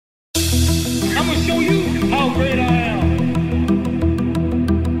show you how great I am.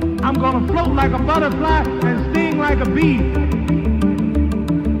 I'm gonna float like a butterfly and sting like a bee.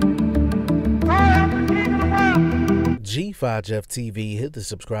 I am the king of the world. G5 Jeff TV, hit the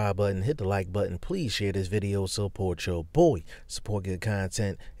subscribe button, hit the like button. Please share this video, support your boy. Support good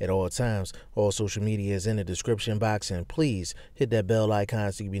content at all times. All social media is in the description box, and please hit that bell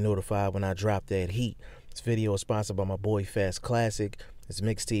icon so you can be notified when I drop that heat. This video is sponsored by my boy Fast Classic. His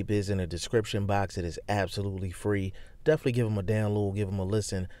mixtape is in the description box. It is absolutely free. Definitely give him a download, give him a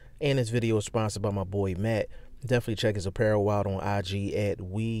listen. And this video is sponsored by my boy Matt. Definitely check his apparel out on IG at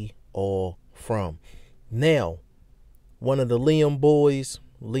WeAllFrom. Now, one of the Liam boys,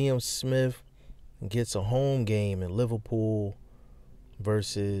 Liam Smith, gets a home game in Liverpool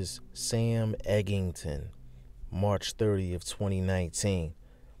versus Sam Eggington, March 30th, 2019.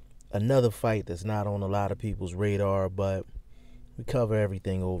 Another fight that's not on a lot of people's radar, but we cover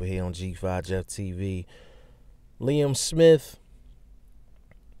everything over here on G5 Jeff TV. Liam Smith,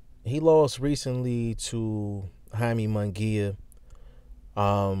 he lost recently to Jaime Munguia.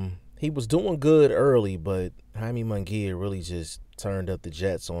 He was doing good early, but Jaime Munguia really just turned up the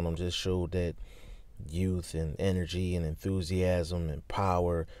jets on him, just showed that youth and energy and enthusiasm and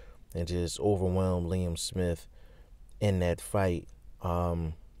power, and just overwhelmed Liam Smith in that fight.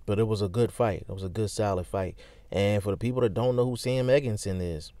 But it was a good fight. It was a good, solid fight. And for the people that don't know who Sam Eggington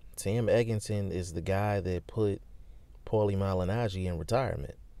is, Sam Eggington is the guy that put Paulie Malignaggi in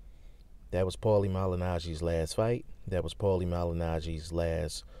retirement. That was Paulie Malignaggi's last fight. That was Paulie Malignaggi's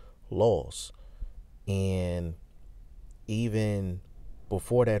last loss. And even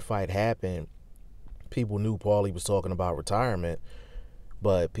before that fight happened, people knew Paulie was talking about retirement,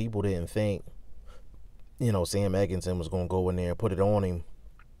 but people didn't think, Sam Eggington was going to go in there and put it on him,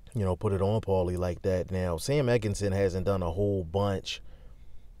 put it on Paulie like that. Now, Sam Eggington hasn't done a whole bunch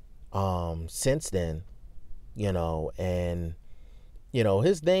since then, and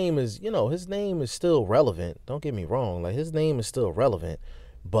his name is still relevant. Don't get me wrong, like his name is still relevant,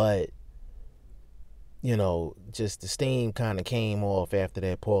 but just the steam kind of came off after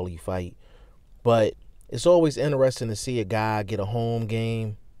that Paulie fight. But it's always interesting to see a guy get a home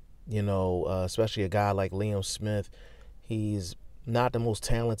game, especially a guy like Liam Smith. He's not the most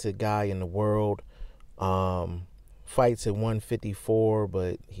talented guy in the world. Fights at 154,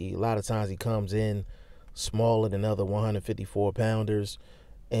 but a lot of times he comes in smaller than other 154 pounders.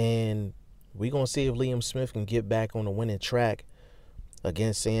 And we're going to see if Liam Smith can get back on the winning track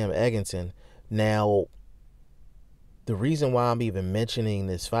against Sam Eggington. Now, the reason why I'm even mentioning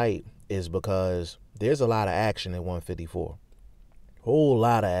this fight is because there's a lot of action at 154. Whole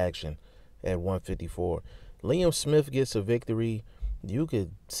lot of action at 154. Liam Smith gets a victory. You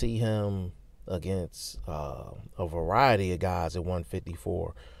could see him against a variety of guys at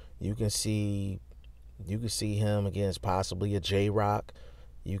 154. You can see him against possibly a J-Rock.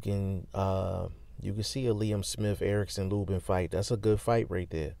 You can see a Liam Smith Erickson Lubin fight. That's a good fight right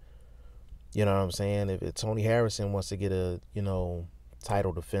there. You know what I'm saying? If Tony Harrison wants to get a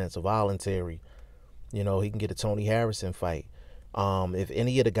title defense, a voluntary, he can get a Tony Harrison fight. If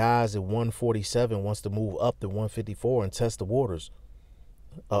any of the guys at 147 wants to move up to 154 and test the waters,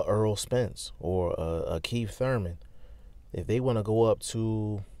 Earl Spence or a Keith Thurman, if they want to go up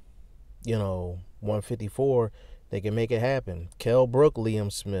to 154, they can make it happen. Kell Brook, Liam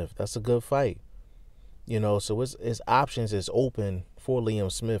Smith, that's a good fight. So his options is open for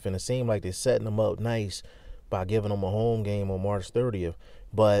Liam Smith, and it seemed like they're setting him up nice by giving him a home game on March 30th.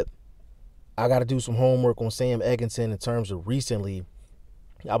 But I got to do some homework on Sam Eggington in terms of recently.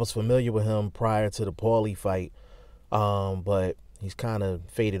 I was familiar with him prior to the Paulie fight, but he's kind of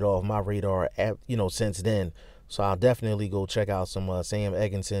faded off my radar since then. So I'll definitely go check out some Sam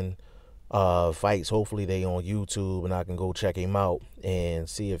Eggington fights. Hopefully they on YouTube, and I can go check him out and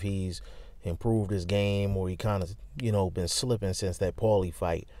see if he's improved his game, or he kind of been slipping since that Paulie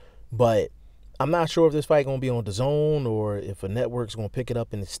fight. But I'm not sure if this fight gonna be on DAZN or if a network's gonna pick it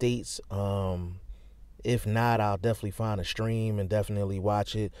up in the States. If not, I'll definitely find a stream and definitely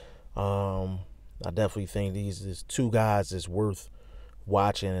watch it. I definitely think these two guys is worth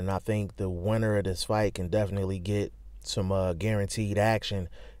watching, and I think the winner of this fight can definitely get some guaranteed action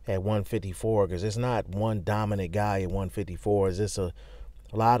at 154, because it's not one dominant guy at 154. It's just a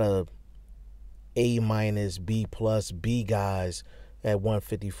lot of A-, B+, B guys at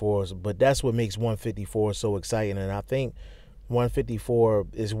 154. But that's what makes 154 so exciting. And I think 154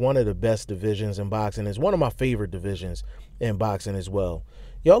 is one of the best divisions in boxing. It's one of my favorite divisions in boxing as well.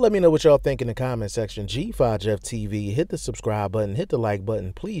 Y'all let me know what y'all think in the comment section. G5 Jeff TV, hit the subscribe button, hit the like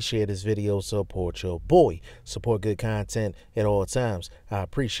button. Please share this video, support your boy. Support good content at all times. I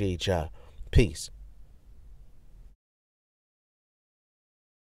appreciate y'all. Peace.